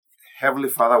Heavenly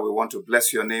Father, we want to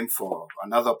bless your name for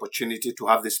another opportunity to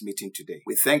have this meeting today.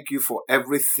 We thank you for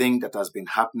everything that has been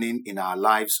happening in our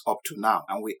lives up to now.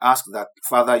 And we ask that,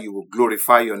 Father, you will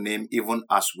glorify your name even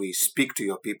as we speak to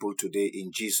your people today. In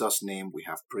Jesus' name we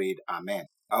have prayed. Amen.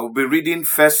 I will be reading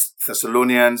 1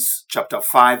 Thessalonians chapter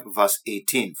 5 verse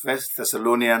 18. 1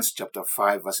 Thessalonians chapter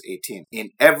 5 verse 18.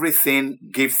 In everything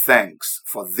give thanks,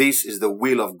 for this is the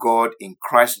will of God in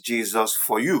Christ Jesus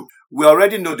for you. We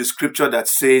already know the scripture that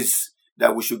says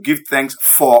that we should give thanks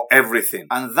for everything.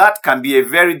 And that can be a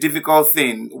very difficult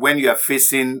thing when you are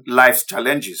facing life's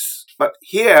challenges. But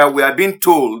here we are being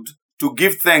told to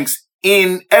give thanks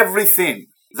in everything.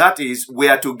 That is, we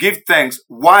are to give thanks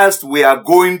whilst we are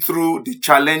going through the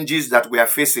challenges that we are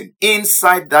facing,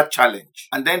 inside that challenge.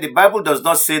 And then the Bible does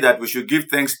not say that we should give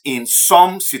thanks in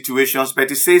some situations,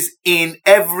 but it says in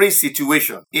every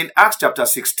situation. In Acts chapter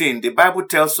 16, the Bible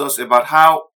tells us about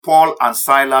how Paul and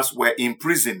Silas were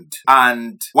imprisoned.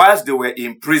 And whilst they were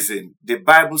in prison, the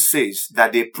Bible says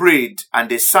that they prayed and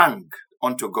they sang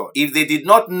unto God. If they did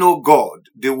not know God,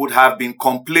 they would have been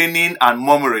complaining and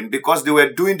murmuring because they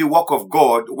were doing the work of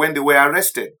God when they were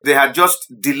arrested. They had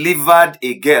just delivered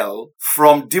a girl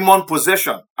from demon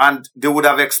possession, and they would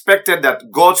have expected that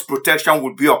God's protection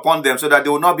would be upon them so that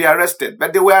they would not be arrested.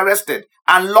 But they were arrested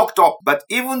and locked up. But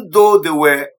even though they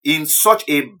were in such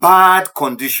a bad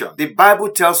condition, the Bible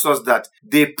tells us that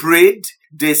they prayed,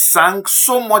 they sang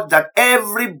so much that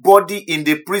everybody in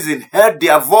the prison heard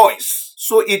their voice.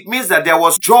 So it means that there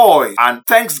was joy and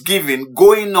thanksgiving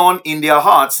going on in their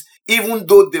hearts, even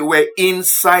though they were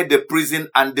inside the prison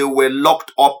and they were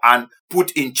locked up and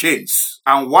put in chains.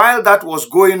 And while that was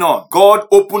going on, God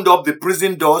opened up the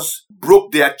prison doors,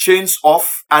 broke their chains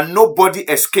off, and nobody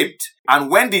escaped.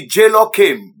 And when the jailer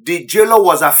came, the jailer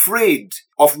was afraid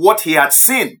of what he had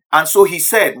seen. And so he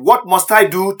said, "What must I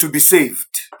do to be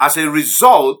saved?" As a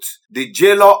result, the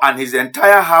jailer and his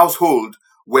entire household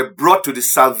were brought to the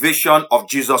salvation of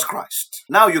Jesus Christ.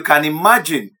 Now you can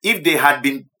imagine if they had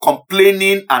been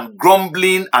complaining and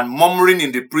grumbling and murmuring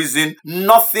in the prison,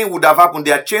 nothing would have happened.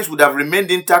 Their chains would have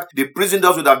remained intact, the prison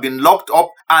doors would have been locked up,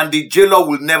 and the jailer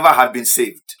would never have been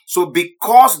saved. So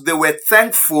because they were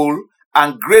thankful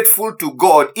and grateful to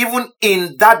God, even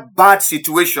in that bad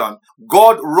situation,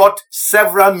 God wrought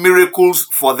several miracles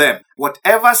for them.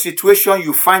 Whatever situation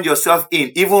you find yourself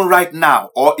in, even right now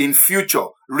or in future,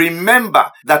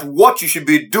 remember that what you should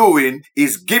be doing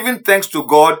is giving thanks to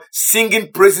God,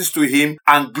 singing praises to Him,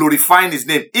 and glorifying His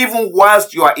name, even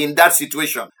whilst you are in that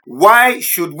situation. Why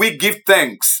should we give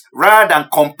thanks rather than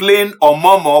complain or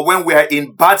murmur when we are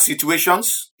in bad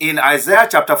situations? In Isaiah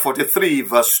chapter 43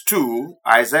 verse 2,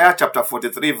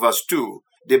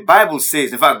 the Bible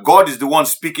says, in fact, God is the one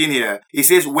speaking here. He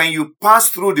says, "When you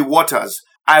pass through the waters,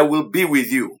 I will be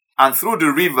with you. And through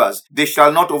the rivers, they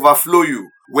shall not overflow you.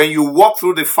 When you walk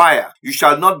through the fire, you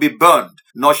shall not be burned,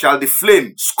 nor shall the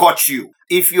flame scorch you."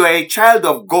 If you are a child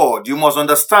of God, you must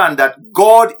understand that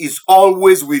God is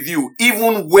always with you,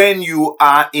 even when you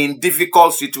are in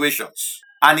difficult situations.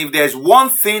 And if there's one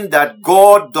thing that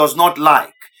God does not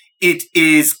like, it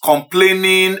is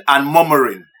complaining and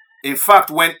murmuring. In fact,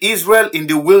 when Israel in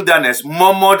the wilderness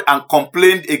murmured and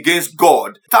complained against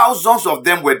God, thousands of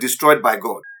them were destroyed by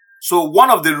God. So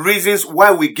one of the reasons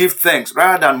why we give thanks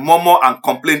rather than murmur and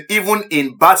complain, even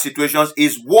in bad situations,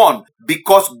 is one,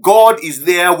 because God is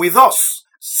there with us.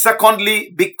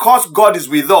 Secondly, because God is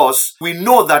with us, we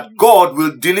know that God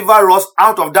will deliver us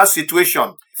out of that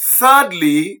situation.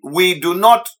 Thirdly, we do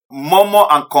not murmur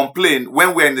and complain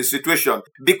when we're in the situation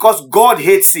because God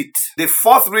hates it. The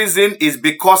fourth reason is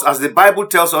because, as the Bible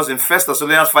tells us in 1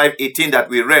 Thessalonians 5:18 that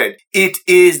we read, it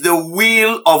is the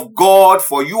will of God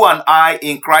for you and I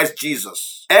in Christ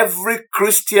Jesus. Every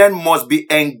Christian must be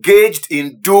engaged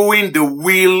in doing the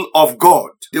will of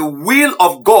God. The will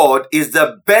of God is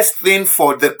the best thing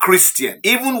for the Christian.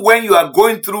 Even when you are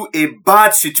going through a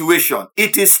bad situation,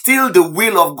 it is still the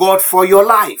will of God for your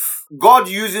life. God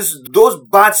uses those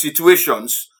bad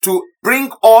situations to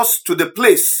bring us to the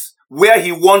place where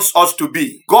He wants us to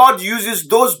be. God uses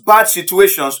those bad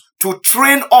situations to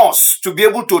train us to be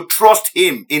able to trust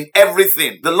Him in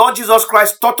everything. The Lord Jesus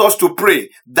Christ taught us to pray,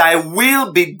 "Thy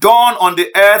will be done on the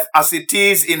earth as it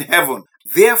is in heaven."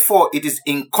 Therefore, it is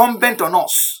incumbent on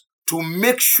us to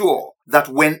make sure that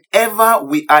whenever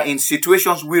we are in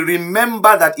situations, we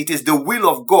remember that it is the will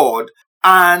of God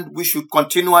and we should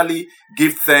continually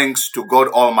give thanks to God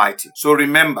Almighty. So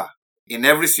remember, in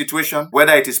every situation,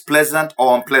 whether it is pleasant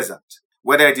or unpleasant,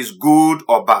 whether it is good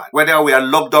or bad, whether we are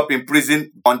locked up in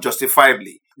prison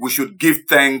unjustifiably, we should give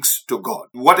thanks to God.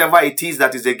 Whatever it is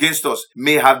that is against us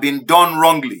may have been done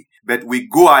wrongly, but we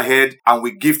go ahead and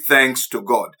we give thanks to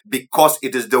God because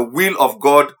it is the will of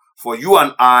God for you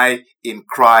and I in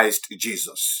Christ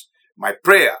Jesus. My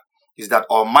prayer is that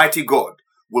Almighty God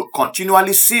will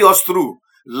continually see us through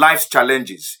life's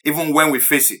challenges, even when we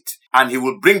face it, and He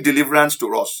will bring deliverance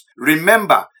to us.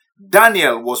 Remember,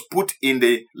 Daniel was put in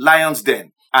the lion's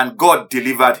den, and God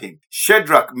delivered him.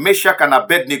 Shadrach, Meshach, and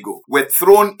Abednego were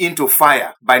thrown into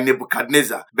fire by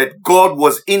Nebuchadnezzar, but God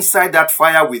was inside that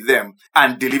fire with them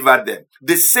and delivered them.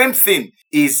 The same thing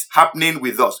is happening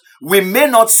with us. We may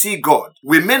not see God.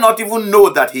 We may not even know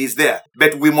that He is there,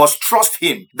 but we must trust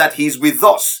Him that He is with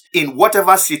us in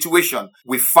whatever situation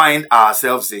we find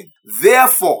ourselves in.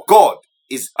 Therefore, God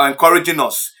is encouraging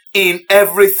us in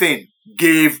everything,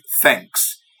 give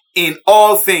thanks. In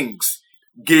all things,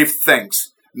 give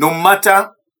thanks. No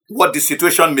matter what the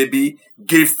situation may be,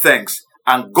 give thanks.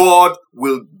 And God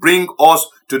will bring us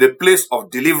to the place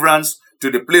of deliverance, to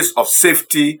the place of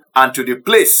safety, and to the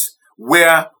place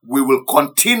where we will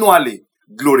continually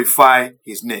glorify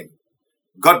His name.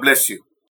 God bless you.